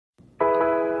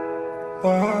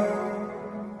one.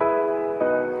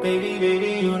 Baby,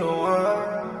 baby, you the one.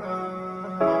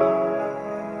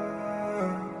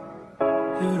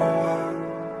 You the one.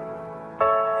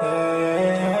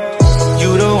 Yeah.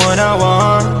 You the one I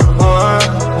want,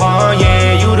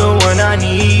 yeah. You the one I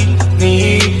need,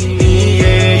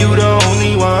 yeah. You the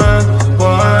only one,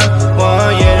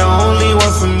 yeah. The only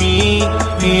one for me. I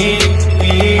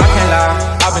can't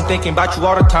lie, I've been thinking about you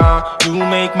all the time. You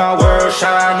make my world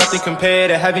shine, nothing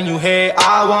compared to having you here.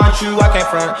 I want you, I can't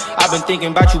front. I've been thinking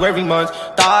about you every month.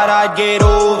 Thought I'd get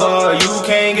over, you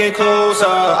can't get closer.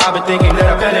 I've been thinking that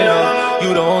I fell in love.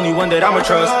 You the only one that I'ma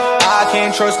trust. I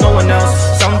can't trust no one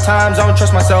else. Sometimes I don't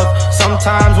trust myself.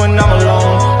 Sometimes when I'm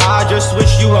alone, I just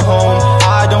wish you were home.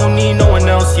 I don't need no one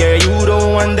else, yeah. You the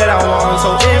one that I want.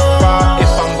 So if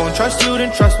I'm gonna trust you,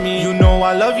 then trust me. You know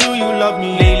I love you, you love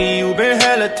me. Lately you been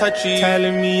hella touchy,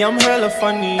 telling me I'm hella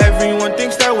funny. Everyone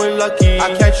thinks that we're lucky.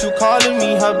 I catch you calling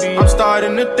me hubby. I'm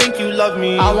starting to think you love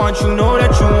me. I want you know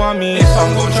that you want me. If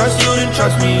I'm gonna trust you, then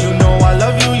trust me. You know I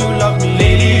love you, you love me.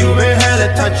 Lately you been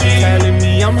hella touchy, telling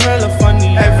me I'm hella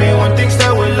funny. Everyone thinks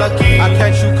that we're lucky. I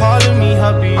catch you calling me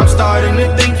hubby. I'm starting to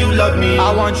think you love me.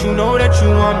 I want you know that you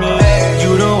want me.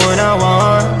 You the one I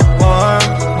want,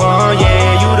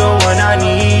 yeah. You the one I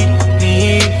need,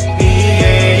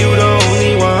 yeah. You the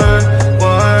only one,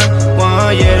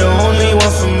 yeah. The only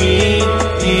one for me.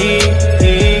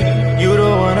 You the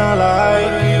one I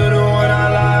like,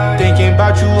 thinking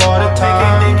about you all the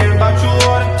time,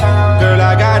 Girl, I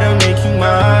gotta make you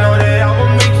mine.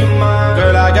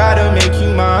 Girl, I gotta make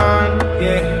you mine,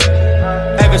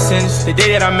 yeah. Ever since the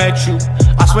day that I met you,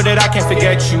 I swear that I can't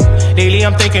forget you. Lately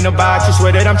I'm thinking about you,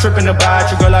 swear that I'm tripping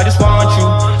about you. Girl, I just want you,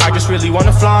 I just really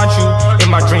wanna flaunt you. In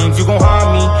my dreams you gon'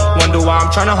 haunt me, wonder why I'm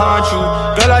tryna haunt you.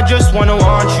 Girl, I just wanna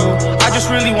want you, I just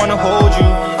really wanna hold you.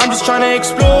 I'm just tryna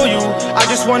explore you, I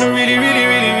just wanna really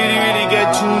get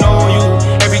to know you.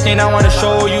 Everything I wanna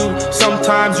show you,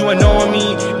 sometimes you annoy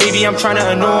me. Baby, I'm tryna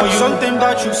annoy you. Something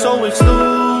about you so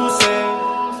exclusive.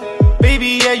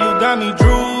 Baby, yeah, you got me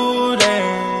drooling.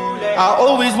 I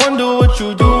always wonder what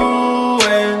you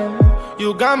doing.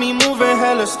 You got me moving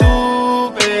hella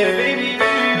stupid.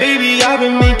 Baby, I've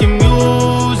been making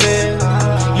music.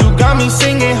 You got me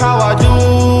singing how I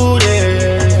do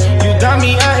this. You got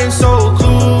me acting so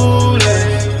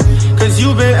clueless, cause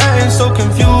you been acting so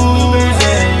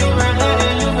confusing.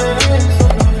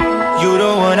 You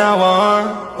the one I want,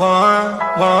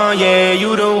 yeah.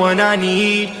 You the one I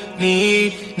need,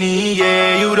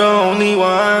 yeah. You the only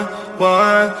one,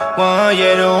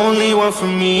 yeah. The only one for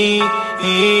me.